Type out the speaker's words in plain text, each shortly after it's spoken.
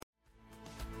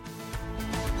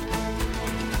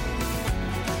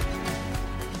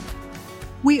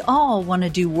We all want to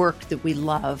do work that we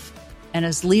love. And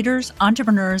as leaders,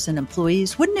 entrepreneurs, and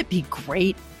employees, wouldn't it be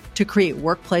great to create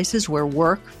workplaces where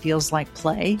work feels like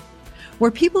play?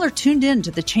 Where people are tuned in to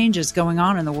the changes going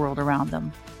on in the world around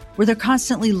them? Where they're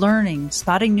constantly learning,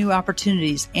 spotting new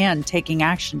opportunities, and taking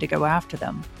action to go after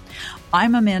them?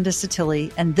 I'm Amanda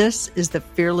Satilli, and this is the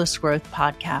Fearless Growth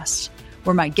Podcast,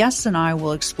 where my guests and I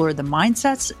will explore the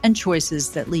mindsets and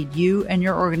choices that lead you and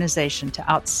your organization to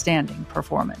outstanding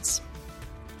performance.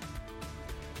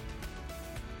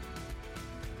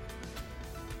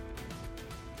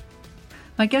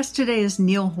 My guest today is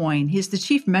Neil Hoyne. He's the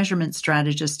Chief Measurement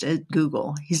Strategist at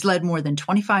Google. He's led more than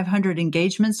 2,500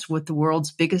 engagements with the world's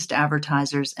biggest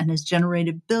advertisers and has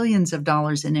generated billions of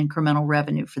dollars in incremental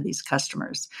revenue for these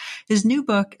customers. His new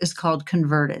book is called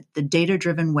Converted: The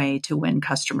Data-Driven Way to Win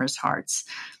Customers' Hearts.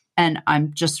 And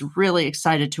I'm just really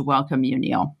excited to welcome you,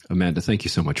 Neil. Amanda, thank you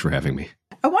so much for having me.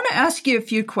 I want to ask you a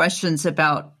few questions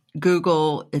about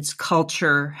Google, its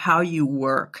culture, how you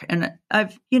work. And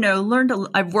I've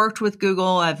worked with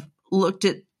Google. I've looked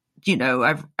at,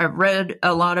 I've read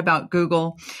a lot about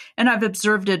Google, and I've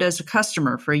observed it as a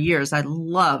customer for years. I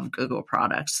love Google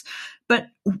products. But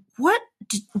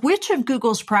which of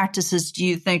Google's practices do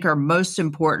you think are most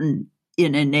important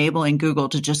in enabling Google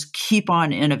to just keep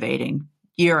on innovating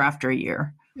year after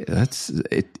year?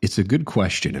 It's a good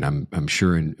question, and I'm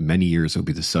sure in many years it'll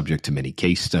be the subject to many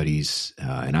case studies.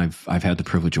 And I've had the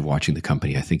privilege of watching the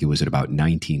company. I think it was at about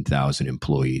 19,000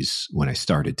 employees when I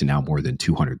started, to now more than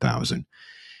 200,000.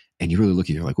 And you really look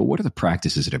at it, you're like, well, what are the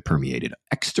practices that have permeated?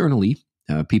 Externally,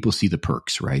 people see the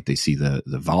perks, right? They see the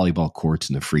volleyball courts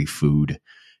and the free food,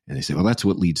 and they say, well, that's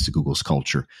what leads to Google's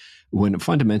culture. When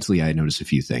fundamentally, I notice a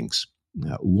few things.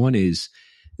 One is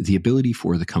the ability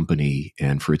for the company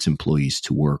and for its employees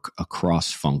to work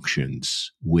across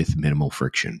functions with minimal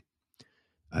friction.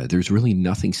 There's really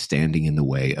nothing standing in the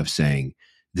way of saying,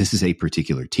 this is a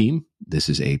particular team, this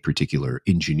is a particular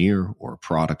engineer or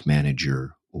product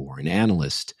manager or an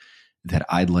analyst that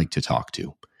I'd like to talk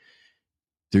to.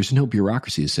 There's no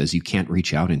bureaucracy that says you can't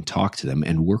reach out and talk to them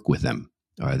and work with them,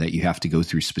 that you have to go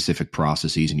through specific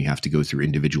processes and you have to go through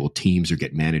individual teams or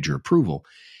get manager approval.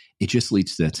 It just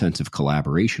leads to that sense of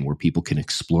collaboration where people can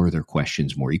explore their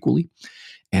questions more equally.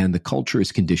 And the culture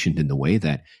is conditioned in the way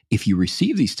that if you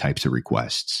receive these types of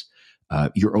requests,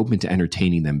 you're open to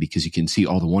entertaining them because you can see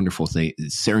all the wonderful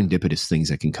serendipitous things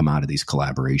that can come out of these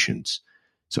collaborations.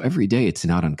 So every day, it's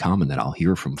not uncommon that I'll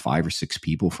hear from 5 or 6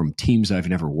 people from teams I've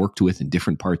never worked with in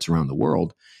different parts around the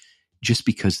world, just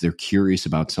because they're curious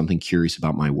about something, curious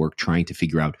about my work, trying to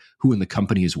figure out who in the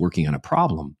company is working on a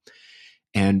problem.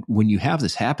 And when you have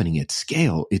this happening at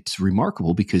scale, it's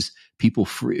remarkable because people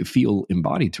feel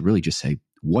embodied to really just say,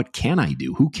 what can I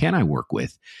do? Who can I work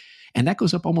with? And that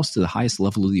goes up almost to the highest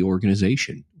level of the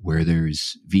organization, where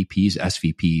there's VPs,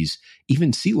 SVPs,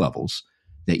 even C-levels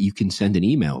that you can send an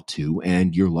email to,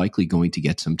 and you're likely going to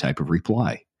get some type of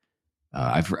reply.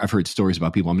 I've heard stories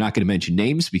about people. I'm not going to mention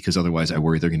names because otherwise I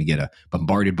worry they're going to get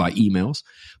bombarded by emails.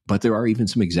 But there are even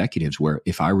some executives where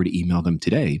if I were to email them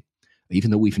today, even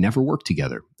though we've never worked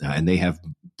together, and they have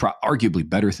arguably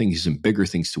better things and bigger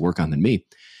things to work on than me,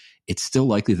 it's still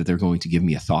likely that they're going to give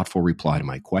me a thoughtful reply to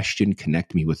my question,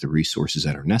 connect me with the resources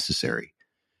that are necessary,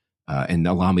 and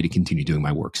allow me to continue doing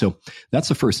my work. So that's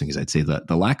the first thing, is I'd say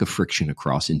the lack of friction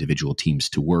across individual teams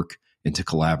to work and to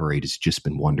collaborate has just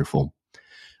been wonderful.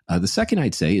 The second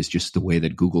I'd say is just the way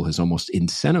that Google has almost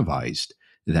incentivized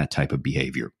that type of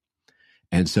behavior.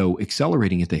 And so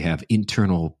accelerating it, they have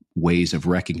internal ways of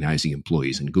recognizing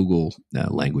employees. In Google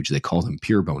language, they call them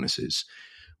peer bonuses,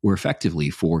 where effectively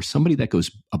for somebody that goes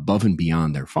above and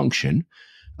beyond their function,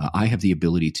 I have the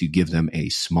ability to give them a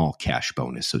small cash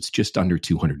bonus. So it's just under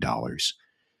 $200.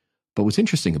 But what's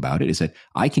interesting about it is that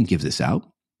I can give this out.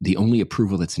 The only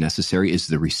approval that's necessary is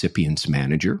the recipient's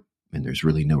manager, and there's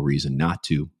really no reason not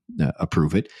to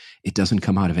approve it. It doesn't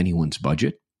come out of anyone's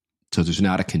budget. So there's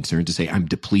not a concern to say I'm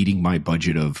depleting my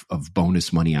budget of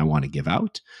bonus money I want to give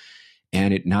out.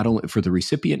 And it not only for the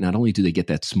recipient, not only do they get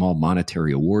that small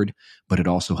monetary award, but it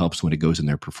also helps when it goes in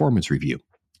their performance review.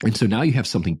 And so now you have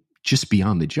something just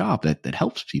beyond the job that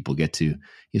helps people get to,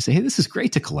 you say, hey, this is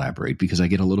great to collaborate because I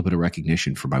get a little bit of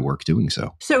recognition for my work doing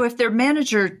so. So if their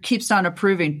manager keeps on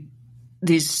approving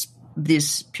these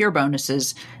peer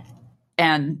bonuses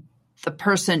and the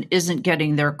person isn't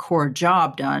getting their core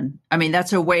job done, I mean,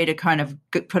 that's a way to kind of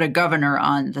put a governor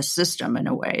on the system in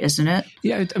a way, isn't it?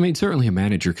 Yeah, I mean, certainly a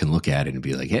manager can look at it and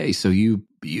be like, hey, so you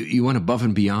went above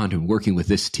and beyond and working with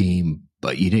this team,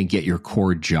 but you didn't get your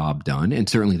core job done. And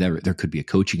certainly there could be a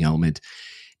coaching element.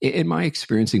 In my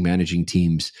experience in managing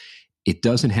teams, it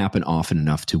doesn't happen often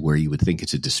enough to where you would think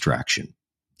it's a distraction.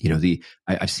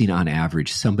 I've seen on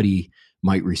average somebody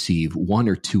might receive 1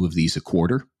 or 2 of these a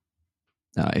quarter.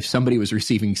 If somebody was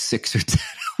receiving 6 or 10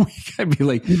 a week, I'd be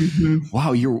like,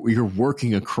 wow, you're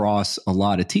working across a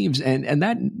lot of teams. And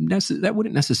that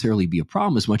wouldn't necessarily be a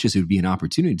problem as much as it would be an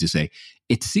opportunity to say,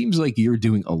 it seems like you're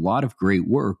doing a lot of great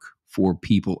work for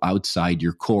people outside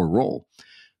your core role.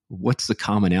 What's the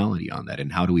commonality on that?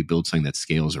 And how do we build something that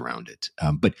scales around it?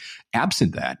 But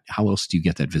absent that, how else do you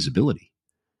get that visibility?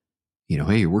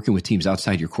 Hey, you're working with teams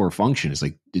outside your core function. It's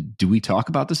like, do we talk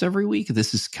about this every week?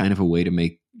 This is kind of a way to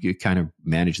make you kind of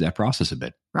manage that process a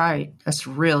bit. Right. That's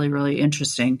really, really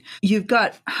interesting. You've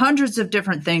got hundreds of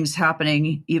different things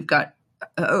happening. You've got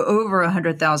over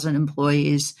 100,000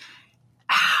 employees.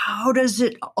 How does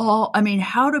it all,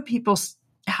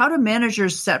 how do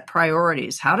managers set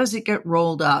priorities? How does it get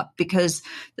rolled up? Because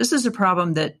this is a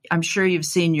problem that I'm sure you've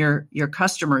seen your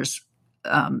customers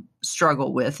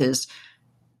struggle with is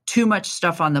too much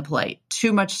stuff on the plate,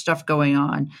 too much stuff going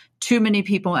on, too many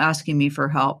people asking me for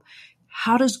help.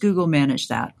 How does Google manage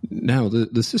that? Now,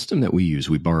 the system that we use,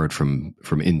 we borrowed from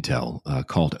Intel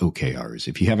called OKRs.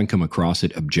 If you haven't come across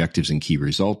it, objectives and key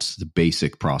results, the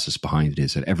basic process behind it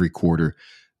is that every quarter,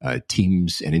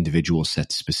 teams and individuals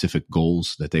set specific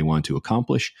goals that they want to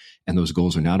accomplish. And those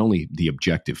goals are not only the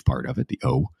objective part of it, the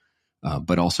O,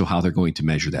 but also how they're going to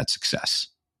measure that success.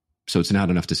 So it's not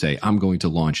enough to say, I'm going to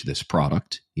launch this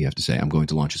product. You have to say, I'm going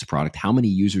to launch this product. How many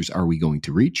users are we going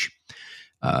to reach?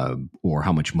 Or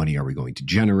how much money are we going to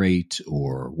generate?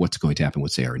 Or what's going to happen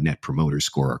with, say, our net promoter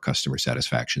score, our customer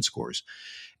satisfaction scores?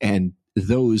 And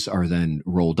those are then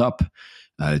rolled up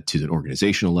to an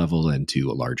organizational level and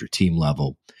to a larger team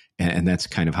level. And that's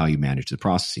kind of how you manage the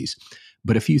processes.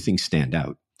 But a few things stand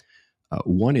out.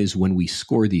 One is when we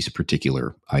score these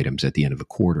particular items at the end of a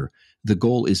quarter, the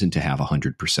goal isn't to have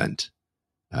 100%.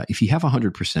 If you have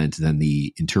 100%, then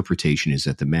the interpretation is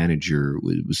that the manager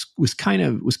was kind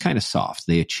of soft.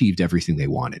 They achieved everything they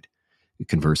wanted.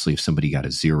 Conversely, if somebody got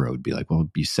a 0, it'd be like, well,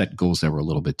 you set goals that were a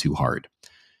little bit too hard.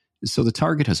 So the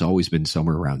target has always been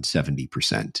somewhere around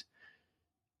 70%,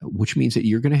 which means that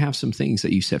you're going to have some things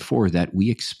that you set forward that we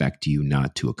expect you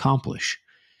not to accomplish.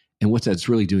 And what that's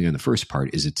really doing on the first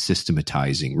part is it's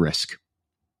systematizing risk.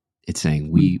 It's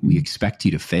saying we expect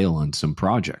you to fail on some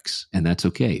projects, and that's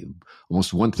okay.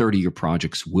 Almost 1/3 of your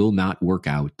projects will not work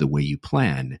out the way you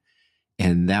plan.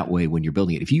 And that way, when you're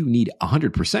building it, if you need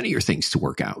 100% of your things to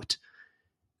work out,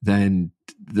 then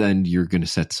you're going to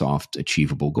set soft,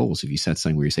 achievable goals. If you set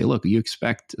something where you say, look, you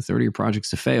expect 1/3 of your projects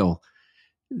to fail,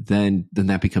 then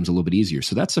that becomes a little bit easier.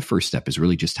 So that's the first step, is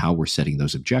really just how we're setting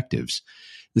those objectives.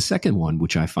 The second one,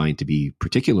 which I find to be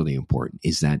particularly important,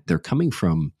 is that they're coming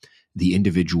from the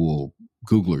individual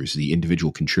Googlers, the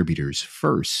individual contributors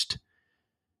first,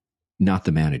 not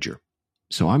the manager.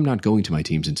 So I'm not going to my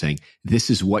teams and saying, this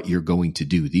is what you're going to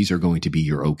do. These are going to be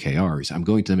your OKRs. I'm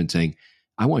going to them and saying,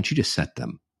 I want you to set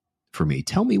them for me.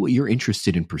 Tell me what you're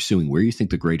interested in pursuing, where you think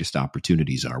the greatest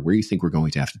opportunities are, where you think we're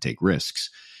going to have to take risks.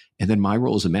 And then my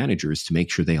role as a manager is to make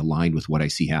sure they align with what I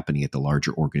see happening at the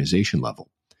larger organization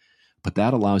level. But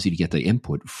that allows you to get the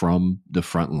input from the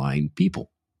frontline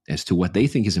people as to what they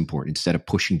think is important instead of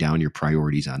pushing down your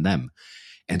priorities on them.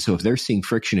 And so if they're seeing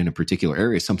friction in a particular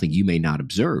area, something you may not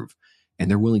observe, and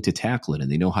they're willing to tackle it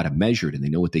and they know how to measure it and they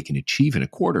know what they can achieve in a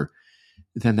quarter,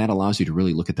 then that allows you to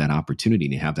really look at that opportunity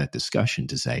and have that discussion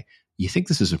to say, you think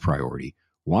this is a priority?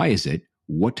 Why is it?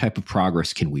 What type of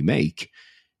progress can we make?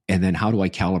 And then how do I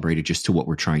calibrate it just to what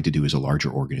we're trying to do as a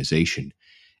larger organization?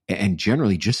 And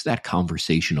generally, just that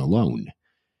conversation alone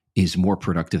is more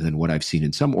productive than what I've seen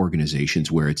in some organizations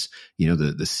where it's,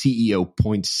 the CEO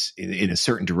points in a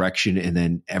certain direction and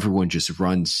then everyone just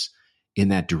runs in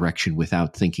that direction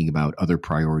without thinking about other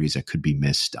priorities that could be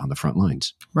missed on the front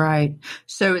lines. Right.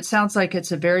 So it sounds like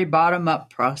it's a very bottom-up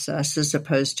process as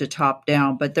opposed to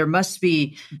top-down, but there must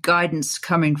be guidance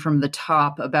coming from the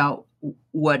top about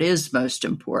what is most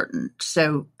important.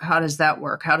 So how does that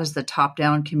work? How does the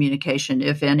top-down communication,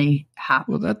 if any,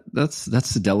 happen? Well, that's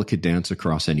the delicate dance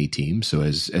across any team. So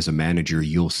as a manager,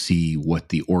 you'll see what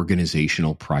the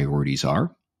organizational priorities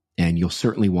are. And you'll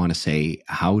certainly want to say,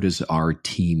 how does our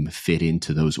team fit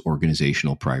into those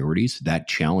organizational priorities? That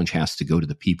challenge has to go to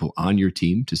the people on your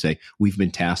team to say, we've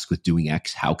been tasked with doing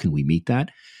X. How can we meet that?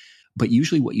 But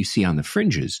usually what you see on the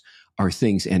fringes are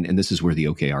things, and this is where the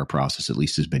OKR process at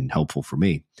least has been helpful for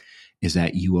me, is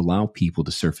that you allow people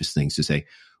to surface things to say,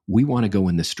 we want to go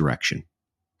in this direction.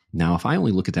 Now, if I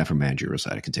only look at that from managerial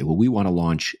side, I can say, well, we want to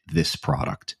launch this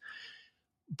product.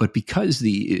 But because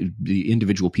the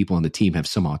individual people on the team have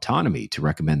some autonomy to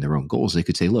recommend their own goals, they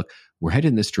could say, look, we're headed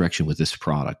in this direction with this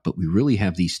product, but we really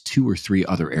have these 2 or 3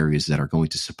 other areas that are going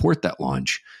to support that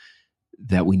launch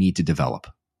that we need to develop.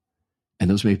 And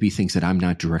those may be things that I'm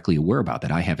not directly aware about,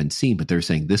 that I haven't seen, but they're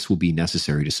saying this will be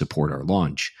necessary to support our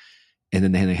launch. And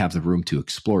then they have the room to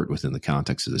explore it within the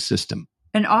context of the system.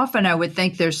 And often I would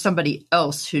think there's somebody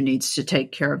else who needs to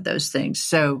take care of those things.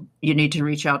 So you need to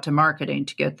reach out to marketing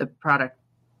to get the product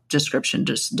description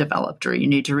just developed, or you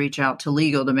need to reach out to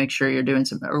legal to make sure you're doing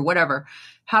something or whatever.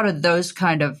 How do those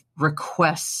kind of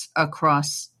requests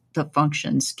across the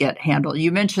functions get handled?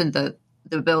 You mentioned the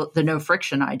no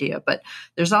friction idea, but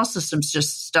there's also some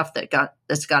just stuff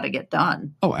that's got to get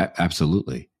done. Oh,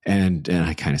 absolutely. And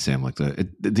I kind of say I'm like the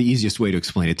easiest way to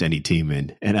explain it to any team,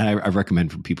 and I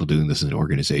recommend for people doing this in an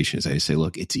organization is I say,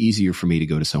 look, it's easier for me to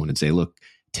go to someone and say, look,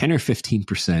 10 or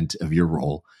 15% of your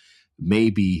role may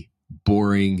be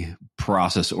boring,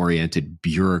 process-oriented,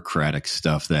 bureaucratic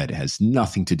stuff that has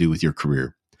nothing to do with your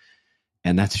career.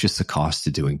 And that's just the cost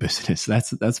of doing business.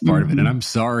 That's part of it. And I'm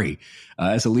sorry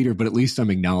as a leader, but at least I'm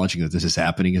acknowledging that this is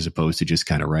happening as opposed to just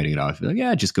kind of writing it off. Like,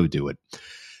 yeah, just go do it.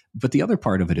 But the other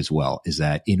part of it as well is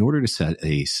that in order to set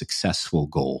a successful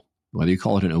goal, whether you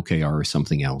call it an OKR or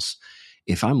something else,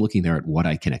 if I'm looking there at what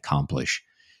I can accomplish,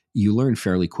 you learn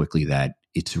fairly quickly that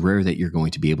it's rare that you're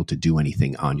going to be able to do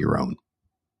anything on your own.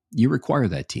 You require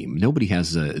that team. Nobody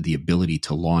has the ability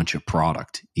to launch a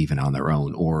product even on their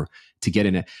own, or to get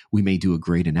in it. We may do a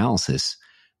great analysis,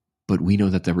 but we know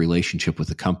that the relationship with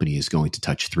the company is going to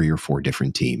touch 3 or 4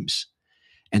 different teams.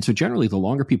 And so generally, the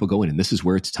longer people go in, and this is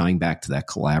where it's tying back to that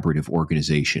collaborative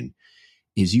organization,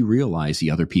 is you realize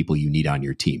the other people you need on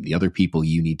your team, the other people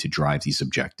you need to drive these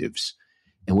objectives.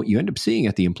 And what you end up seeing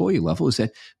at the employee level is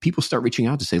that people start reaching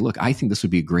out to say, look, I think this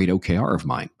would be a great OKR of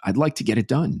mine. I'd like to get it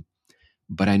done.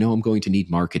 But I know I'm going to need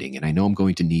marketing, and I know I'm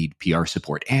going to need PR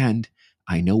support, and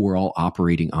I know we're all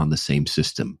operating on the same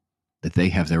system, that they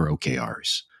have their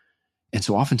OKRs. And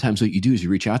so oftentimes what you do is you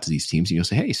reach out to these teams and you'll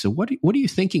say, hey, so what are you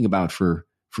thinking about for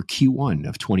Q1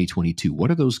 of 2022?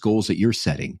 What are those goals that you're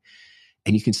setting?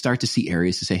 And you can start to see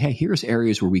areas to say, hey, here's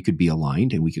areas where we could be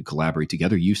aligned and we could collaborate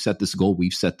together. You set this goal,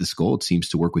 we've set this goal. It seems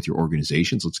to work with your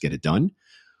organizations. Let's get it done.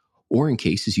 Or in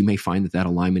cases, you may find that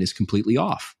alignment is completely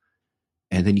off.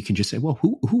 And then you can just say, well,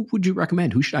 who would you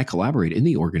recommend? Who should I collaborate in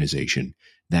the organization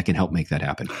that can help make that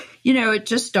happen? You know, it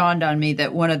just dawned on me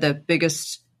that one of the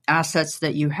biggest assets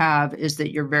that you have is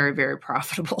that you're very, very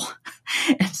profitable.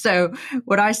 And so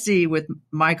what I see with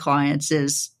my clients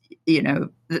is, you know,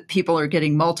 that people are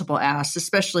getting multiple asks,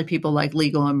 especially people like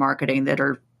legal and marketing that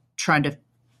are trying to,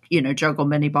 you know, juggle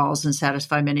many balls and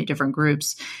satisfy many different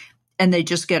groups. And they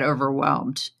just get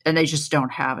overwhelmed and they just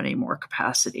don't have any more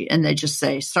capacity. And they just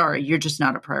say, sorry, you're just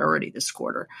not a priority this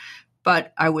quarter.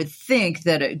 But I would think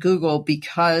that at Google,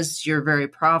 because you're very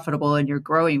profitable and you're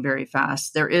growing very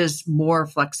fast, there is more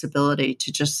flexibility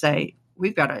to just say,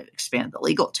 we've got to expand the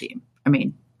legal team. I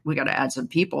mean, we got to add some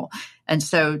people. And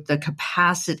so the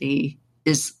capacity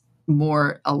is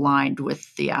more aligned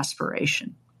with the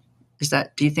aspiration.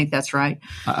 Do you think that's right?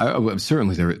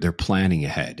 Certainly, they're planning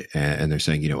ahead, and they're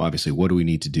saying, you know, obviously, what do we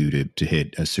need to do to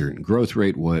hit a certain growth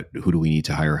rate? Who do we need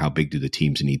to hire? How big do the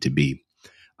teams need to be?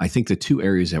 I think the 2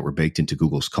 areas that were baked into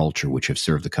Google's culture, which have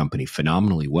served the company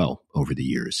phenomenally well over the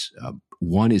years,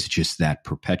 one is just that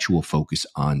perpetual focus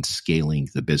on scaling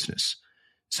the business.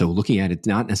 So looking at it,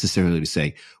 not necessarily to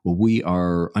say, well, we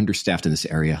are understaffed in this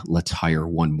area, let's hire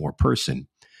one more person,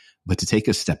 but to take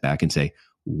a step back and say,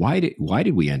 why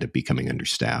did we end up becoming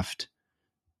understaffed?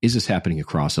 Is this happening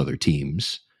across other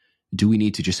teams? Do we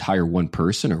need to just hire one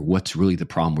person, or what's really the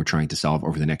problem we're trying to solve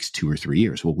over the next 2 or 3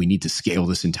 years? Well, we need to scale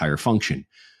this entire function.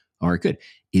 All right, good.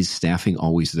 Is staffing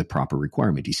always the proper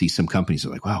requirement? You see some companies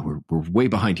are like, wow, we're way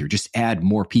behind here. Just add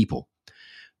more people.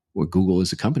 Or Google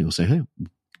as a company will say, hey,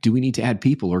 do we need to add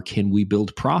people, or can we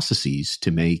build processes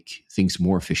to make things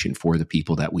more efficient for the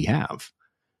people that we have?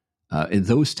 And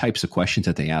those types of questions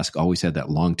that they ask always have that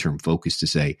long-term focus to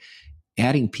say,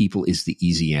 adding people is the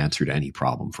easy answer to any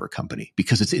problem for a company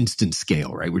because it's instant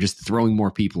scale, right? We're just throwing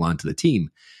more people onto the team.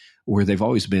 Where they've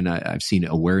always been, I've seen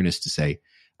awareness to say,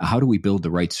 how do we build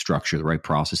the right structure, the right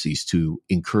processes to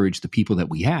encourage the people that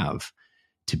we have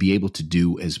to be able to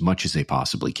do as much as they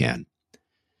possibly can?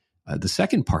 The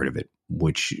second part of it,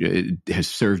 which has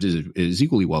served as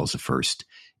equally well as the first,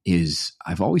 is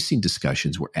I've always seen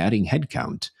discussions where adding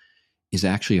headcount is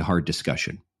actually a hard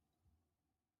discussion.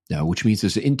 Now, which means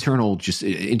there's an internal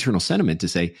sentiment to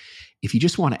say, if you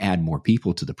just want to add more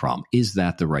people to the problem, is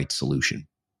that the right solution?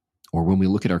 or when we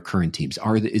look at our current teams,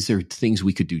 is there things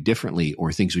we could do differently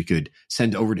or things we could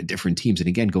send over to different teams? And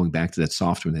again, going back to that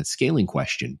software and that scaling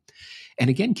question, and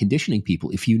again, conditioning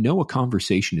people, if you know a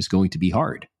conversation is going to be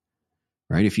hard,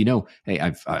 right? If you know, hey,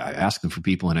 I ask them for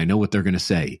people and I know what they're going to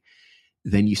say,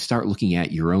 then you start looking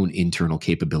at your own internal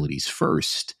capabilities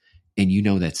first. And you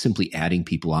know that simply adding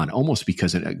people on almost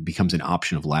because it becomes an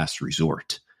option of last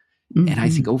resort. Mm-hmm. And I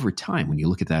think over time, when you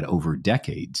look at that over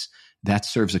decades, that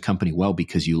serves a company well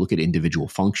because you look at individual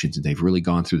functions and they've really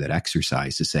gone through that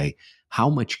exercise to say, how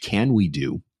much can we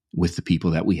do with the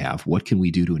people that we have? What can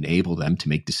we do to enable them to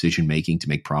make decision-making, to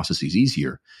make processes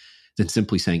easier than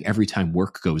simply saying every time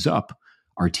work goes up,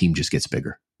 our team just gets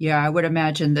bigger. Yeah, I would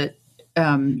imagine that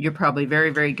you're probably very,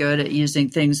 very good at using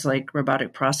things like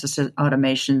robotic process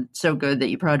automation, so good that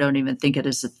you probably don't even think it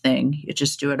is a thing. You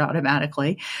just do it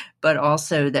automatically. But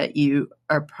also that you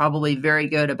are probably very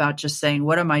good about just saying,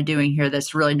 what am I doing here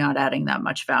that's really not adding that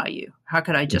much value? How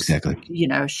could I just,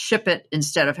 ship it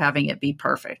instead of having it be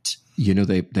perfect?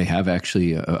 They have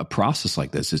actually a process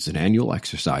like this. It's an annual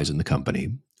exercise in the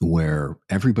company where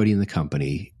everybody in the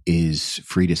company is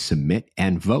free to submit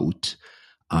and vote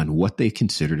on what they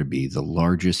consider to be the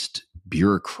largest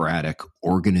bureaucratic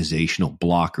organizational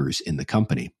blockers in the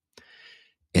company.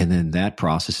 And then that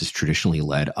process is traditionally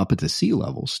led up at the C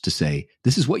levels to say,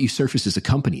 this is what you surface as a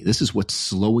company. This is what's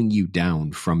slowing you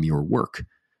down from your work.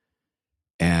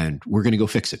 And we're going to go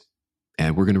fix it.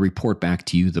 And we're going to report back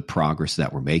to you the progress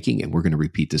that we're making. And we're going to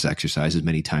repeat this exercise as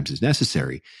many times as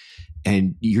necessary.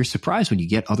 And you're surprised when you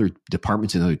get other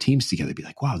departments and other teams together, be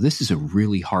like, wow, this is a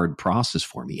really hard process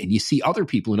for me. And you see other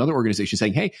people in other organizations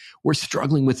saying, hey, we're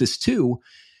struggling with this too.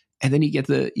 And then you get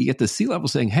the C-level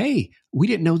saying, hey, we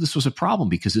didn't know this was a problem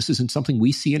because this isn't something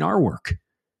we see in our work.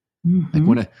 Mm-hmm.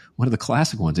 Like one of the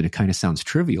classic ones, and it kind of sounds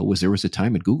trivial, was there was a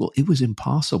time at Google, it was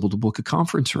impossible to book a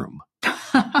conference room.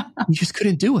 You just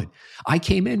couldn't do it. I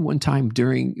came in one time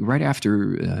during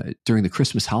the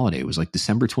Christmas holiday. It was like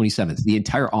December 27th. The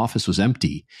entire office was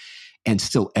empty and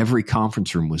still every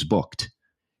conference room was booked.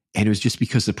 And it was just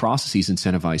because the processes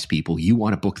incentivize people. You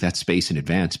want to book that space in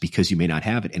advance because you may not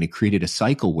have it. And it created a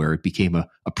cycle where it became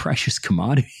a precious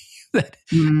commodity that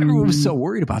everyone was so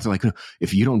worried about. They're like,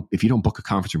 if you don't book a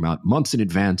conference room out months in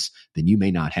advance, then you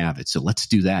may not have it. So let's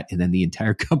do that. And then the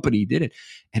entire company did it.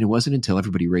 And it wasn't until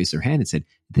everybody raised their hand and said,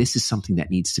 this is something that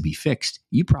needs to be fixed.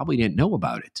 You probably didn't know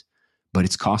about it, but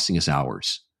it's costing us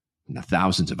hours,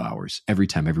 thousands of hours every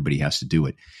time everybody has to do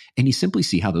it. And you simply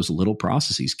see how those little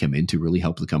processes come in to really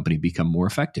help the company become more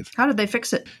effective. How did they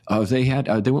fix it? They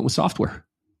went with software,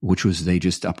 which was they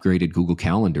just upgraded Google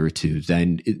Calendar to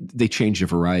they changed a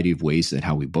variety of ways that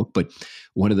how we book. But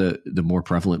one of the more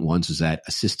prevalent ones is that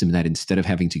a system that instead of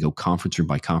having to go conference room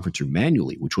by conference room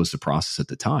manually, which was the process at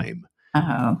the time,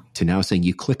 to now saying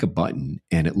you click a button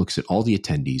and it looks at all the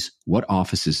attendees, what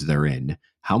offices they're in,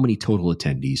 how many total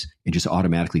attendees, and just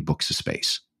automatically books a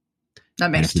space.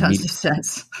 That makes tons of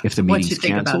sense. If the meeting's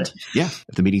canceled, if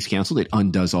the meeting's canceled, it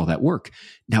undoes all that work.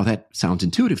 Now that sounds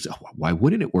intuitive. So why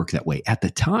wouldn't it work that way? At the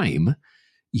time,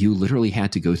 you literally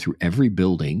had to go through every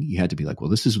building. You had to be like, well,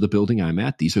 this is the building I'm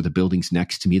at. These are the buildings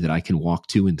next to me that I can walk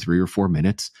to in 3 or 4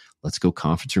 minutes. Let's go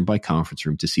conference room by conference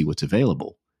room to see what's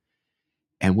available.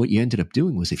 And what you ended up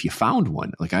doing was if you found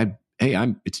one, like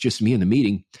it's just me in the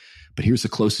meeting, but here's the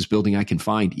closest building I can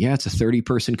find. Yeah, it's a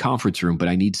 30-person conference room, but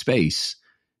I need space.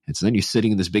 And so then you're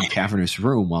sitting in this big cavernous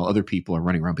room while other people are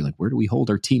running around being like, where do we hold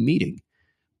our team meeting?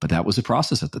 But that was a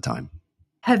process at the time.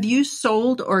 Have you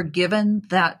sold or given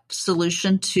that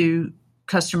solution to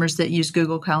customers that use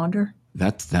Google Calendar?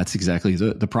 That's exactly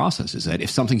the process, is that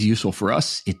if something's useful for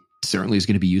us, it certainly is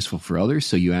going to be useful for others.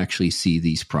 So you actually see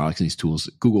these products and these tools.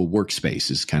 Google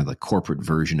Workspace is kind of the corporate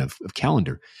version of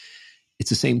Calendar. It's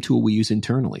the same tool we use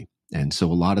internally. And so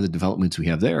a lot of the developments we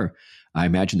have there, I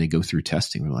imagine they go through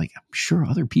testing. We're like, I'm sure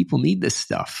other people need this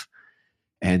stuff.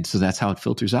 And so that's how it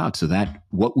filters out. So that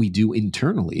what we do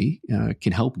internally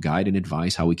can help guide and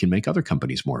advise how we can make other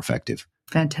companies more effective.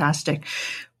 Fantastic.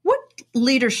 What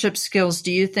leadership skills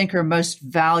do you think are most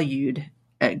valued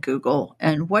at Google?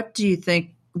 And what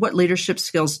leadership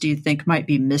skills do you think might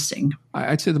be missing?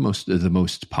 I'd say the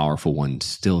most powerful one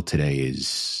still today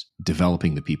is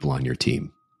developing the people on your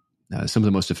team. Some of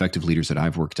the most effective leaders that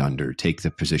I've worked under take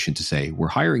the position to say, we're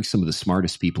hiring some of the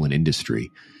smartest people in industry.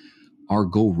 Our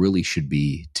goal really should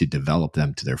be to develop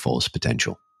them to their fullest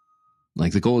potential.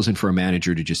 Like the goal isn't for a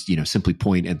manager to just, simply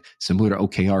point at similar to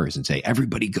OKRs and say,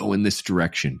 everybody go in this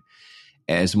direction,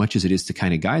 as much as it is to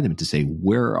kind of guide them to say,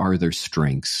 where are their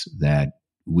strengths that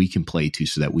we can play to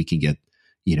so that we can get,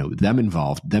 them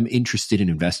involved, them interested and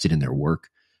invested in their work,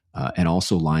 and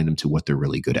also align them to what they're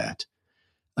really good at.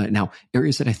 Now,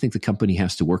 areas that I think the company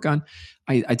has to work on,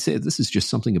 I'd say this is just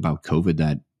something about COVID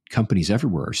that companies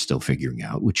everywhere are still figuring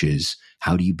out, which is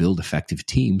how do you build effective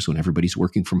teams when everybody's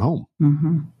working from home?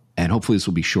 Mm-hmm. And hopefully this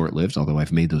will be short-lived, although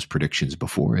I've made those predictions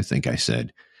before. I think I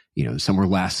said, somewhere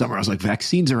last summer, I was like,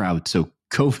 vaccines are out, so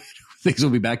COVID, things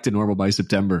will be back to normal by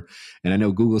September. And I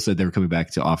know Google said they were coming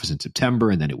back to office in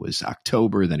September, and then it was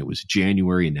October, then it was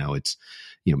January, and now it's,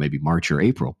 maybe March or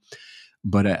April.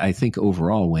 But I think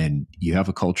overall, when you have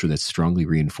a culture that's strongly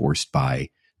reinforced by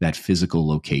that physical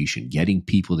location, getting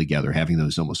people together, having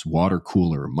those almost water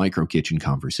cooler or micro kitchen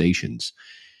conversations,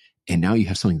 and now you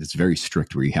have something that's very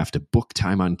strict where you have to book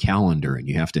time on calendar and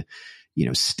you have to,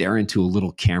 stare into a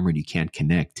little camera and you can't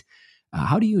connect.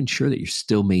 How do you ensure that you're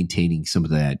still maintaining some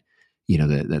of that,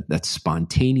 that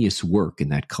spontaneous work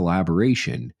and that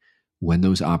collaboration when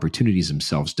those opportunities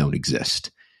themselves don't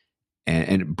exist?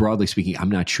 And broadly speaking, I'm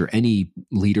not sure any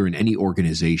leader in any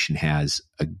organization has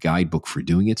a guidebook for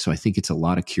doing it. So I think it's a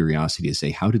lot of curiosity to say,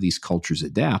 how do these cultures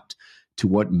adapt to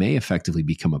what may effectively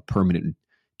become a permanent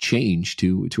change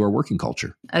to our working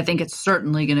culture? I think it's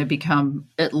certainly going to become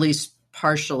at least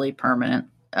partially permanent.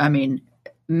 I mean,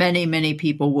 many, many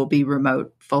people will be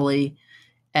remote fully,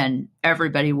 and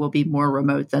everybody will be more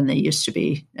remote than they used to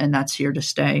be. And that's here to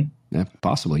stay. Yeah,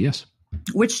 possibly, yes.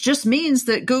 Which just means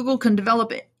that Google can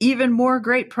develop even more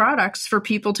great products for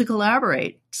people to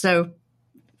collaborate. So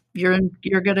you're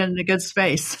good in a good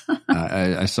space.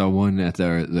 I saw one at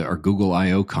our Google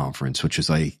I/O conference, which is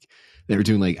like they were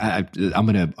doing like I'm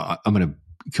gonna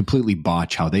completely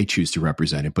botch how they choose to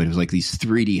represent it, but it was like these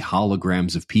 3D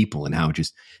holograms of people and how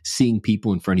just seeing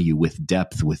people in front of you with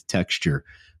depth, with texture,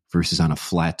 versus on a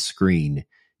flat screen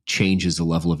changes the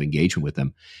level of engagement with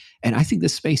them. And I think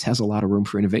this space has a lot of room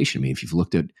for innovation. I mean, if you've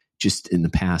looked at just in the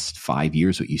past 5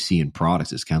 years, what you see in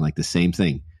products, it's kind of like the same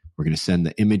thing. We're going to send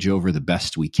the image over the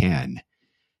best we can.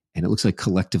 And it looks like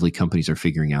collectively companies are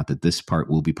figuring out that this part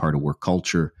will be part of work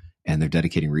culture, and they're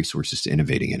dedicating resources to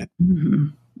innovating in it. Mm-hmm.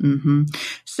 Mm-hmm.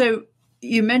 So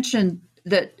you mentioned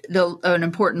that an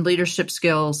important leadership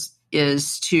skills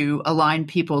is to align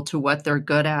people to what they're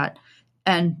good at.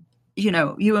 And,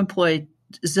 you employ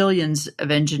zillions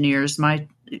of engineers. My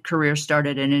career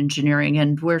started in engineering,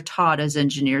 and we're taught as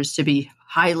engineers to be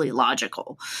highly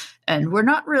logical. And we're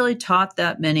not really taught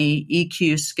that many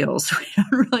EQ skills. We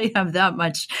don't really have that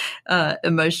much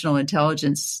emotional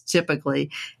intelligence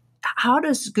typically. How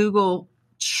does Google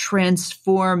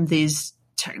transform these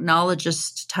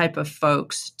technologist type of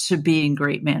folks to being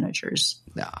great managers?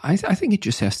 I think it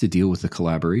just has to deal with the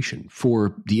collaboration.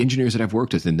 For the engineers that I've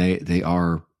worked with, and they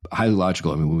are highly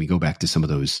logical. I mean, when we go back to some of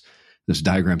those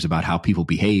diagrams about how people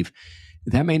behave,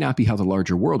 that may not be how the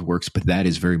larger world works, but that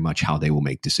is very much how they will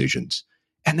make decisions.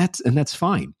 And that's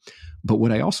fine. But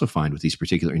what I also find with these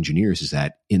particular engineers is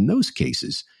that in those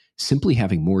cases, simply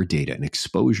having more data and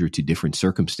exposure to different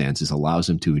circumstances allows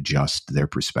them to adjust their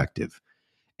perspective.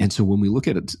 And so when we look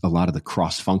at a lot of the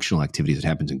cross-functional activities that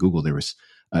happens in Google, there was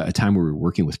a time where we were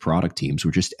working with product teams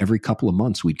where just every couple of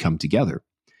months we'd come together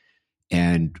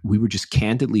and we would just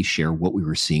candidly share what we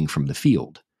were seeing from the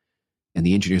field. And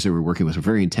the engineers that we were working with were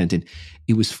very intent. And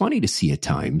it was funny to see at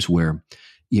times where,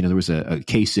 there was a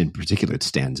case in particular that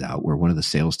stands out where one of the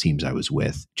sales teams I was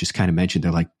with just kind of mentioned,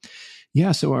 they're like,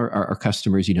 yeah, so our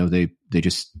customers, they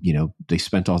just, they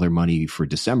spent all their money for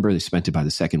December. They spent it by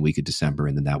the second week of December,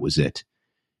 and then that was it.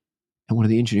 And one of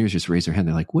the engineers just raised their hand.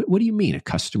 They're like, what do you mean? A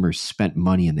customer spent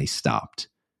money and they stopped?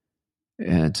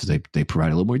 And so they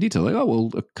provide a little more detail. Like, oh,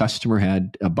 well, a customer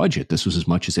had a budget. This was as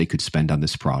much as they could spend on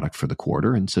this product for the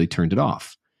quarter. And so they turned it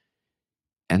off.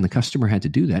 And the customer had to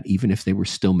do that even if they were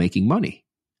still making money,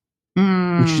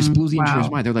 which just blew the engineer's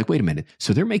mind. They're like, wait a minute.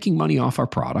 So they're making money off our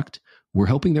product. We're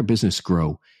helping their business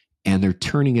grow, and they're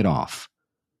turning it off.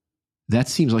 That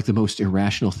seems like the most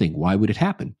irrational thing. Why would it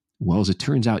happen? Well, as it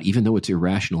turns out, even though it's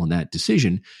irrational in that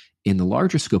decision, in the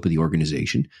larger scope of the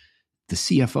organization, the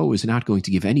CFO is not going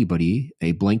to give anybody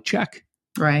a blank check.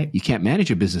 Right. You can't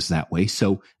manage a business that way.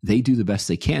 So they do the best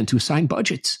they can to assign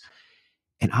budgets.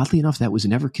 And oddly enough, that was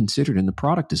never considered in the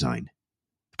product design.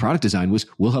 The product design was,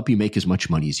 we'll help you make as much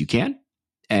money as you can.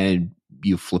 And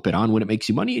you flip it on when it makes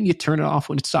you money and you turn it off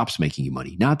when it stops making you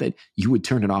money. Not that you would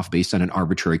turn it off based on an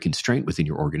arbitrary constraint within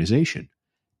your organization.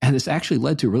 And this actually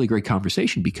led to a really great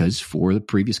conversation because for the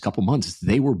previous couple months,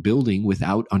 they were building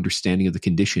without understanding of the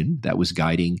condition that was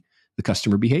guiding the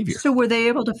customer behavior. So were they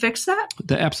able to fix that?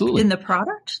 Absolutely. In the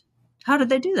product? How did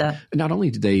they do that? Not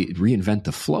only did they reinvent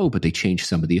the flow, but they changed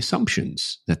some of the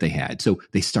assumptions that they had. So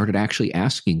they started actually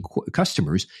asking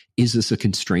customers, is this a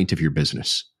constraint of your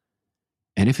business?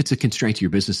 And if it's a constraint to your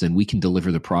business, then we can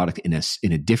deliver the product in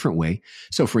a different way.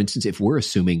 So for instance, if we're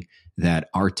assuming that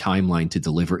our timeline to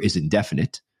deliver is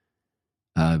indefinite,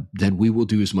 then we will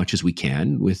do as much as we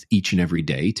can with each and every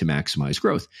day to maximize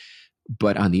growth.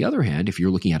 But on the other hand, if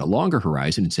you're looking at a longer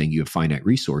horizon and saying you have finite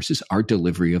resources, our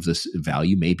delivery of this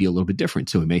value may be a little bit different.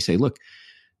 So we may say, look,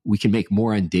 we can make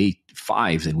more on day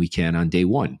 5 than we can on day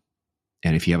 1.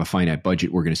 And if you have a finite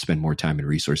budget, we're going to spend more time and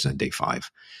resources on day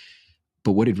 5.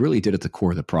 But what it really did at the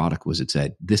core of the product was it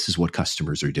said, this is what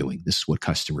customers are doing. This is what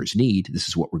customers need. This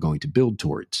is what we're going to build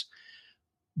towards.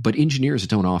 But engineers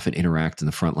don't often interact in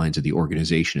the front lines of the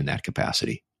organization in that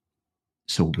capacity.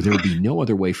 So there would be no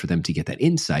other way for them to get that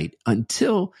insight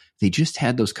until they just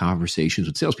had those conversations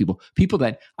with salespeople, people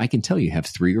that I can tell you have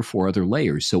 3 or 4 other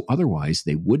layers. So otherwise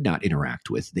they would not interact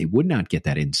with, they would not get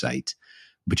that insight.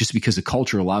 But just because the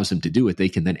culture allows them to do it, they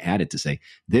can then add it to say,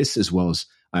 this, as well as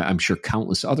I'm sure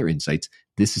countless other insights,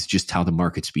 this is just how the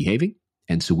market's behaving.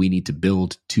 And so we need to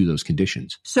build to those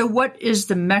conditions. So what is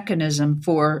the mechanism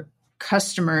for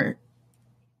customer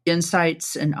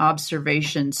insights and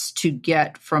observations to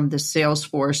get from the sales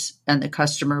force and the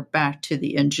customer back to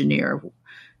the engineer?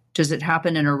 Does it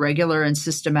happen in a regular and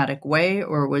systematic way,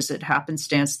 or was it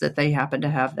happenstance that they happened to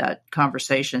have that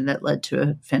conversation that led to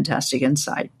a fantastic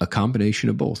insight? A combination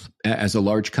of both. As a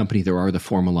large company, there are the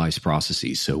formalized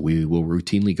processes. So we will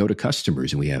routinely go to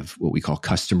customers and we have what we call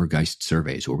customer Geist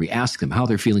surveys, where we ask them how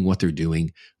they're feeling, what they're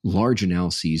doing, large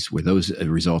analyses where those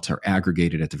results are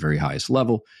aggregated at the very highest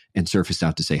level and surfaced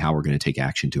out to say how we're going to take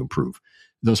action to improve.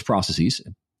 Those processes,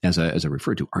 as I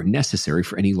referred to, are necessary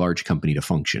for any large company to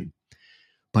function.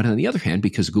 But on the other hand,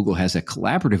 because Google has a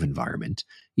collaborative environment,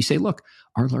 you say, look,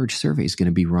 our large survey is going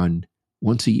to be run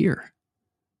once a year,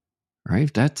 right?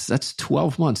 That's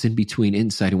 12 months in between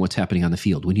insight and what's happening on the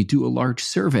field. When you do a large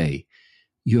survey,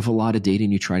 you have a lot of data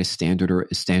and you try to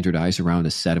standardize around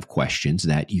a set of questions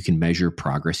that you can measure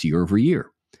progress year over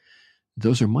year.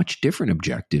 Those are much different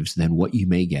objectives than what you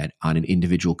may get on an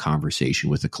individual conversation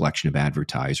with a collection of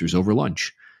advertisers over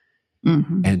lunch.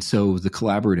 Mm-hmm. And so the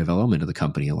collaborative element of the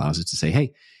company allows it to say,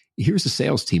 hey, here's a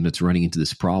sales team that's running into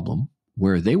this problem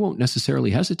where they won't necessarily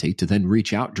hesitate to then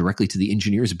reach out directly to the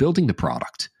engineers building the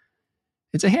product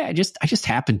and say, hey, I just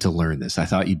happened to learn this. I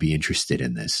thought you'd be interested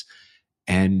in this.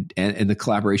 And the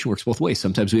collaboration works both ways.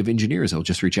 Sometimes we have engineers that will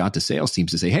just reach out to sales teams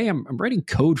to say, hey, I'm writing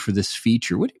code for this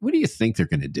feature. What do you think they're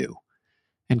going to do?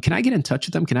 And can I get in touch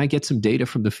with them? Can I get some data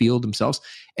from the field themselves?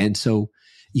 And so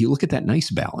you look at that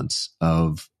nice balance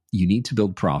of, you need to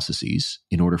build processes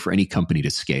in order for any company to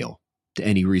scale to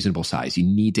any reasonable size. You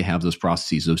need to have those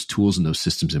processes, those tools, and those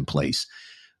systems in place.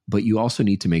 But you also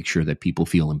need to make sure that people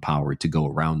feel empowered to go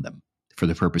around them for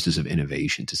the purposes of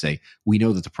innovation, to say, we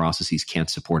know that the processes can't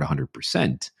support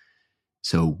 100%.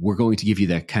 So we're going to give you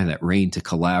that kind of that rein to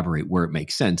collaborate where it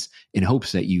makes sense in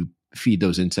hopes that you feed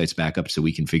those insights back up so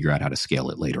we can figure out how to scale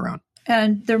it later on.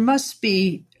 And there must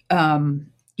be,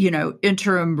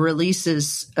 interim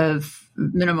releases of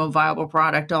minimum viable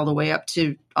product all the way up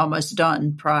to almost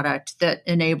done product that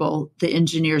enable the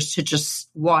engineers to just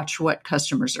watch what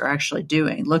customers are actually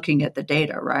doing, looking at the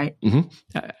data, right?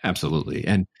 Mm-hmm. Absolutely.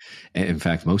 And in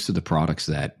fact, most of the products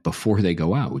that before they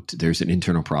go out, there's an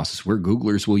internal process where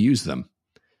Googlers will use them.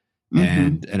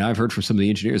 Mm-hmm. And I've heard from some of the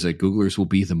engineers that Googlers will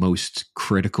be the most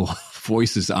critical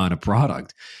voices on a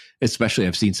product. Especially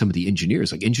I've seen some of the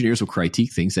engineers will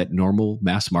critique things that normal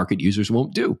mass market users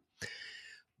won't do.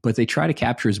 But they try to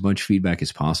capture as much feedback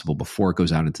as possible before it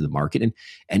goes out into the market.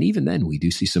 And even then, we do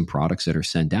see some products that are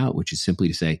sent out, which is simply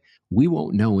to say, we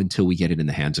won't know until we get it in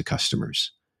the hands of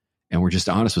customers. And we're just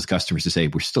honest with customers to say,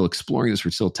 we're still exploring this,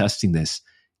 we're still testing this.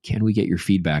 Can we get your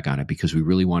feedback on it? Because we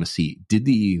really want to see, did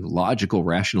the logical,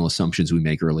 rational assumptions we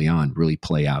make early on really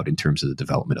play out in terms of the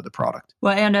development of the product?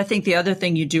 Well, and I think the other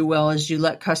thing you do well is you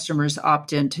let customers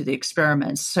opt into the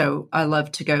experiments. So I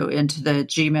love to go into the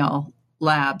Gmail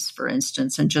labs, for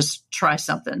instance, and just try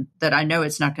something that I know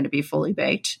it's not going to be fully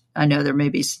baked. I know there may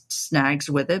be snags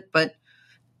with it, but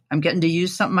I'm getting to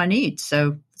use something I need.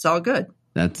 So it's all good.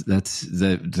 That's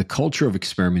the culture of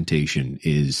experimentation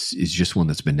is just one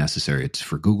that's been necessary. It's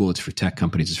for Google, it's for tech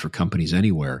companies, it's for companies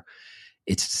anywhere.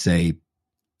 It's to say,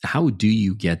 how do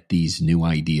you get these new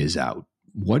ideas out?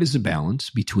 What is the balance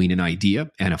between an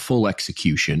idea and a full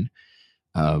execution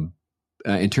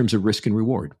in terms of risk and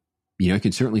reward? You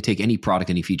can certainly take any product,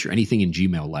 any feature, anything in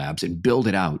Gmail labs and build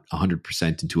it out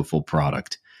 100% into a full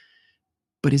product.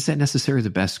 But is that necessarily the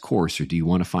best course? Or do you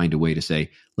want to find a way to say,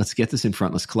 let's get this in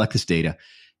front, let's collect this data.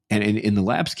 And in the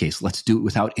labs case, let's do it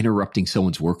without interrupting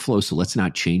someone's workflow. So let's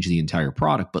not change the entire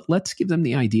product, but let's give them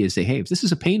the idea to say, hey, if this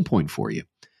is a pain point for you,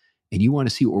 and you want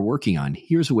to see what we're working on,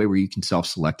 here's a way where you can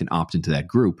self-select and opt into that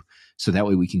group. So that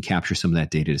way we can capture some of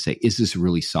that data to say, is this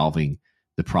really solving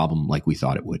the problem like we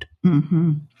thought it would?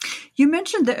 Mm-hmm. You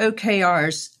mentioned the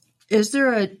OKRs. Is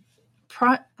there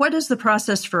what is the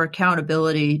process for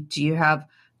accountability? Do you have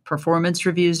performance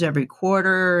reviews every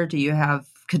quarter? Do you have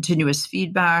continuous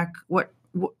feedback?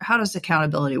 How does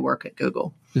accountability work at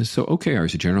Google? So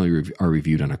OKRs generally are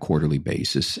reviewed on a quarterly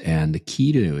basis, and the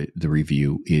key to the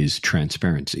review is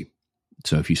transparency.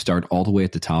 So if you start all the way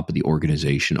at the top of the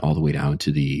organization, all the way down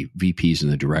to the VPs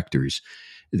and the directors,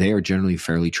 they are generally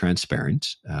fairly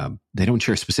transparent. They don't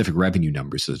share specific revenue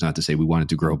numbers. So it's not to say we wanted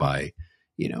to grow by,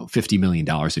 $50 million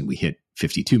and we hit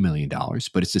 $52 million,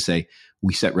 but it's to say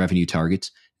we set revenue targets.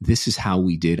 This is how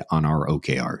we did on our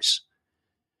OKRs.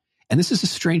 And this is a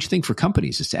strange thing for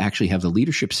companies, is to actually have the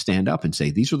leadership stand up and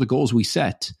say, these are the goals we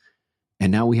set.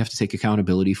 And now we have to take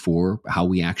accountability for how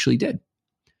we actually did.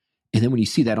 And then when you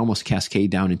see that almost cascade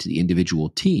down into the individual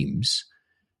teams,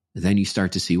 then you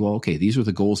start to see, well, okay, these are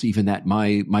the goals even that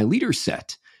my leaders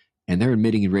set. And they're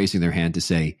admitting and raising their hand to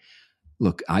say,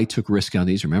 look, I took risk on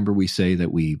these. Remember, we say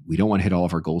that we don't want to hit all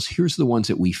of our goals. Here's the ones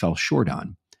that we fell short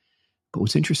on. But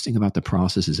what's interesting about the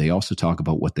process is they also talk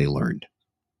about what they learned.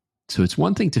 So it's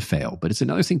one thing to fail, but it's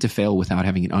another thing to fail without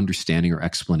having an understanding or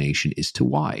explanation as to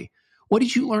why. What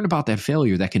did you learn about that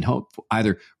failure that can help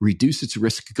either reduce its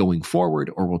risk going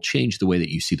forward or will change the way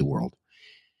that you see the world?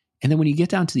 And then when you get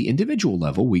down to the individual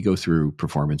level, we go through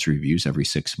performance reviews every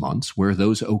 6 months where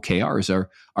those OKRs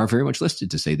are very much listed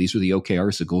to say, these are the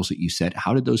OKRs, the goals that you set.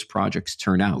 How did those projects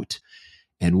turn out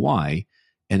and why?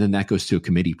 And then that goes to a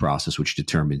committee process, which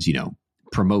determines,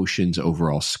 promotions,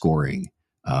 overall scoring.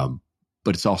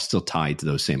 But it's all still tied to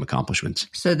those same accomplishments.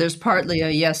 So there's partly a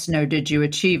yes, no, did you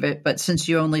achieve it? But since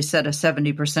you only set a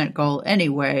 70% goal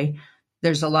anyway,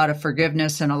 there's a lot of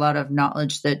forgiveness and a lot of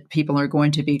knowledge that people are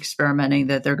going to be experimenting,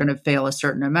 that they're going to fail a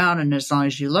certain amount. And as long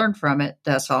as you learn from it,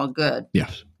 that's all good.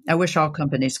 Yes. I wish all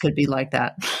companies could be like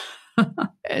that.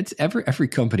 It's every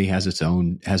company has its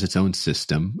own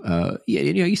system.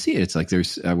 You see it. It's like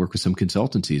I work with some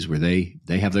consultancies where they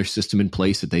have their system in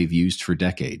place that they've used for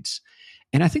decades.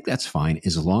 And I think that's fine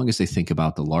as long as they think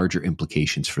about the larger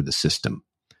implications for the system.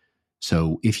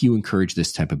 So if you encourage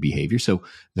this type of behavior, so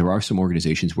there are some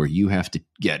organizations where you have to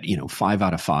get, 5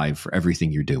 out of 5 for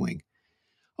everything you're doing.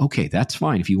 Okay, that's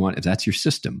fine if that's your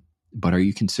system. But are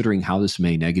you considering how this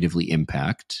may negatively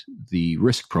impact the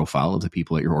risk profile of the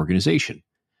people at your organization?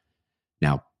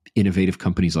 Now, innovative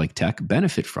companies like tech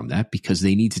benefit from that because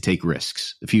they need to take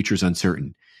risks. The future is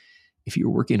uncertain. If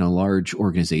you're working in a large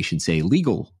organization, say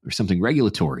legal or something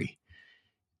regulatory,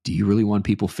 do you really want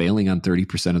people failing on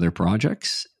 30% of their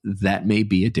projects? That may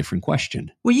be a different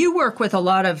question. Well, you work with a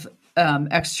lot of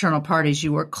external parties.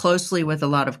 You work closely with a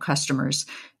lot of customers,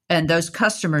 and those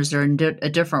customers are in a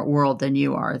different world than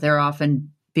you are. They're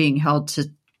often being held to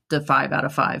the 5 out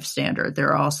of 5 standard.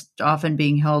 They're also often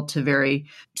being held to very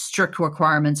strict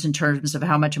requirements in terms of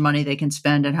how much money they can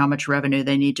spend and how much revenue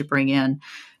they need to bring in.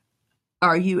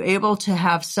 Are you able to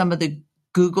have some of the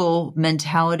Google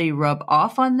mentality rub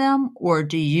off on them, or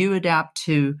do you adapt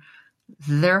to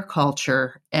their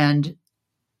culture? And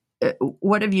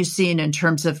what have you seen in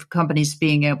terms of companies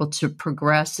being able to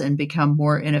progress and become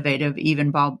more innovative,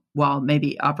 even while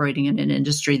maybe operating in an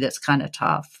industry that's kind of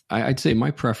tough? I'd say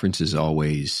my preference is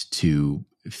always to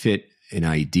fit an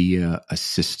idea, a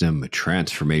system, a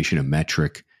transformation, a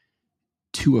metric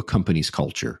to a company's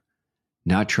culture,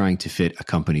 not trying to fit a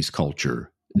company's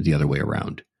culture the other way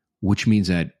around, which means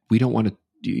that you don't want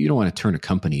to turn a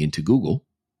company into Google.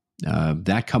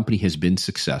 That company has been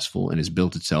successful and has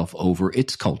built itself over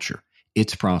its culture,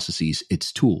 its processes,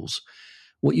 its tools.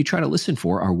 What you try to listen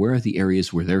for are where are the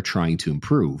areas where they're trying to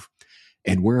improve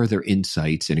and where are their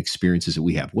insights and experiences that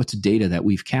we have? What's data that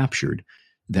we've captured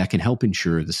that can help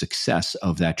ensure the success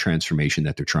of that transformation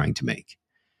that they're trying to make?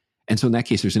 And so in that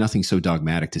case, there's nothing so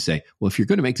dogmatic to say, well, if you're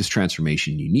going to make this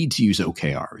transformation, you need to use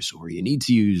OKRs or you need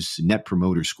to use net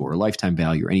promoter score or lifetime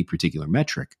value or any particular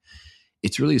metric.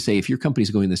 It's really to say, if your company's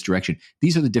going in this direction,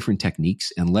 these are the different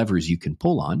techniques and levers you can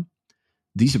pull on.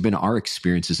 These have been our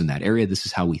experiences in that area. This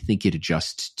is how we think it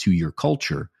adjusts to your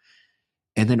culture.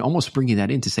 And then almost bringing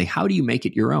that in to say, how do you make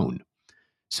it your own?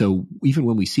 So even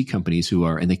when we see companies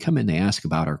and they come in, they ask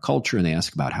about our culture and they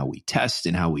ask about how we test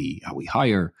and how we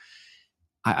hire,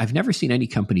 I've never seen any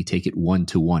company take it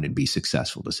one-to-one and be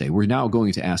successful to say, we're now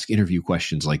going to ask interview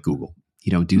questions like Google.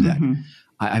 You don't do that. Mm-hmm.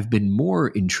 I've been more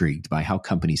intrigued by how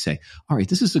companies say, all right,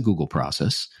 this is a Google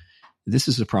process. This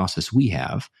is a process we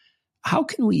have. How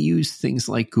can we use things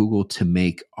like Google to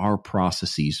make our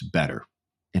processes better?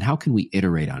 And how can we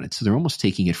iterate on it? So they're almost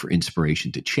taking it for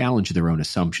inspiration to challenge their own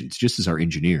assumptions, just as our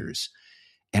engineers.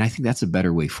 And I think that's a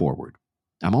better way forward.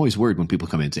 I'm always worried when people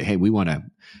come in and say, hey,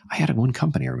 I had one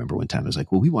company, I remember one time, I was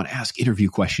like, well, we want to ask interview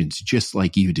questions just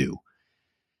like you do.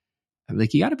 I'm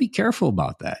like, you got to be careful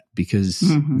about that, because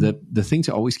the thing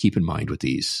to always keep in mind with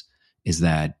these is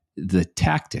that the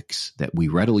tactics that we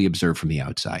readily observe from the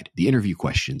outside, the interview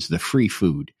questions, the free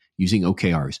food, using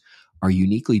OKRs, are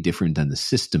uniquely different than the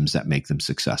systems that make them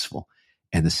successful.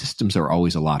 And the systems are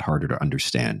always a lot harder to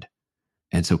understand.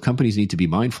 And so companies need to be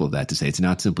mindful of that, to say it's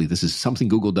not simply this is something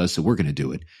Google does, so we're going to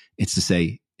do it. It's to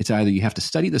say it's either you have to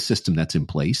study the system that's in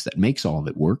place that makes all of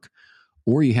it work,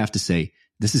 or you have to say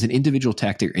this is an individual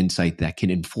tactic or insight that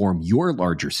can inform your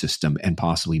larger system and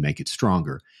possibly make it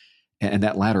stronger. And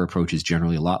that latter approach is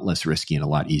generally a lot less risky and a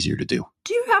lot easier to do.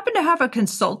 Do you happen to have a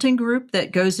consulting group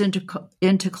that goes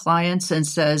into clients and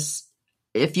says,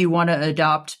 if you want to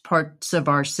adopt parts of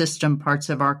our system, parts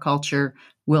of our culture,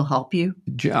 we'll help you?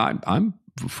 I'm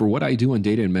for what I do on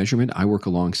data and measurement, I work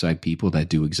alongside people that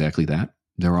do exactly that.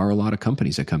 There are a lot of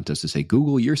companies that come to us to say,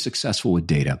 Google, you're successful with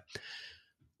data.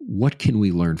 What can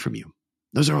we learn from you?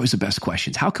 Those are always the best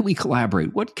questions. How can we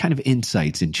collaborate? What kind of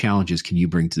insights and challenges can you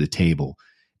bring to the table?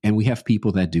 And we have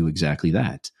people that do exactly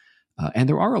that. And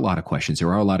there are a lot of questions.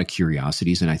 There are a lot of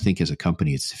curiosities. And I think as a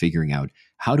company, it's figuring out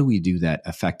how do we do that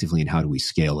effectively and how do we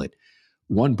scale it?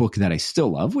 One book that I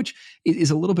still love, which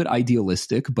is a little bit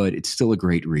idealistic, but it's still a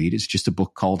great read, is just a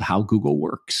book called How Google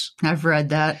Works. I've read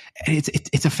that. And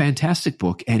it's a fantastic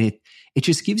book. And it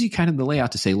just gives you kind of the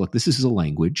layout to say, look, this is a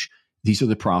language. These are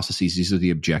the processes. These are the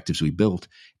objectives we built.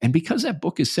 And because that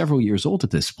book is several years old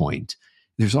at this point,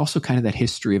 there's also kind of that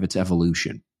history of its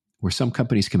evolution, where some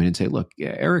companies come in and say, look,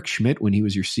 Eric Schmidt, when he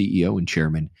was your CEO and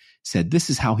chairman, said this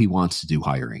is how he wants to do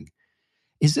hiring.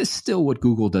 Is this still what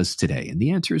Google does today? And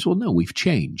the answer is, well, no, we've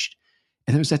changed.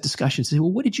 And there's that discussion to say,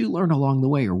 well, what did you learn along the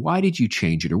way? Or why did you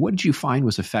change it? Or what did you find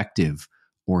was effective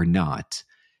or not?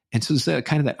 And so there's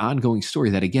kind of that ongoing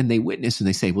story that, again, they witness and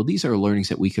they say, well, these are learnings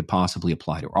that we could possibly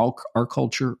apply to our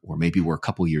culture, or maybe we're a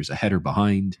couple years ahead or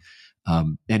behind.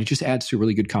 And it just adds to a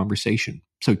really good conversation.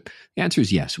 So the answer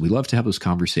is yes. We love to have those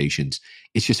conversations.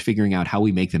 It's just figuring out how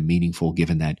we make them meaningful,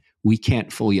 given that we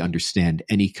can't fully understand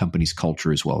any company's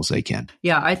culture as well as they can.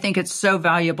 Yeah, I think it's so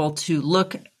valuable to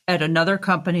look at another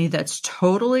company that's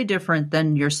totally different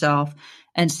than yourself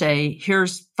and say,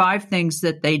 here's 5 things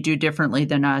that they do differently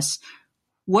than us.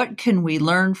 What can we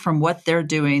learn from what they're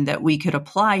doing that we could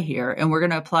apply here? And we're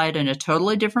going to apply it in a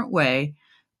totally different way,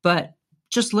 but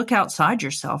just look outside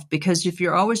yourself, because if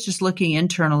you're always just looking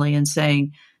internally and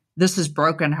saying, this is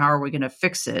broken, how are we going to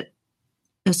fix it?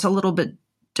 It's a little bit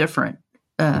different,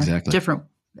 different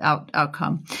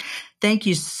outcome. Thank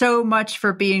you so much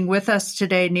for being with us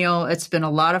today, Neil. It's been a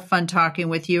lot of fun talking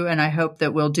with you, and I hope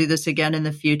that we'll do this again in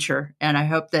the future. And I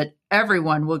hope that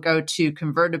everyone will go to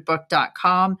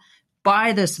convertedbook.com,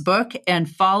 buy this book,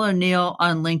 and follow Neil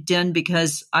on LinkedIn,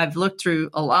 because I've looked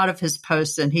through a lot of his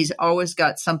posts and he's always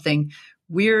got something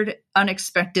weird,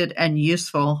 unexpected, and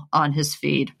useful on his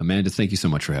feed. Amanda, thank you so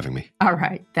much for having me. All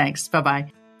right. Thanks.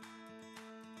 Bye-bye.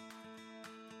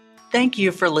 Thank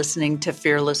you for listening to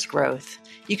Fearless Growth.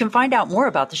 You can find out more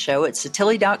about the show at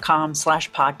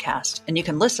satilli.com/podcast, and you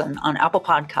can listen on Apple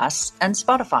Podcasts and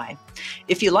Spotify.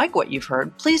 If you like what you've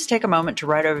heard, please take a moment to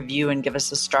write a review and give us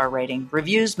a star rating.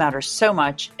 Reviews matter so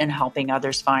much in helping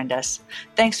others find us.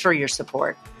 Thanks for your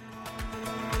support.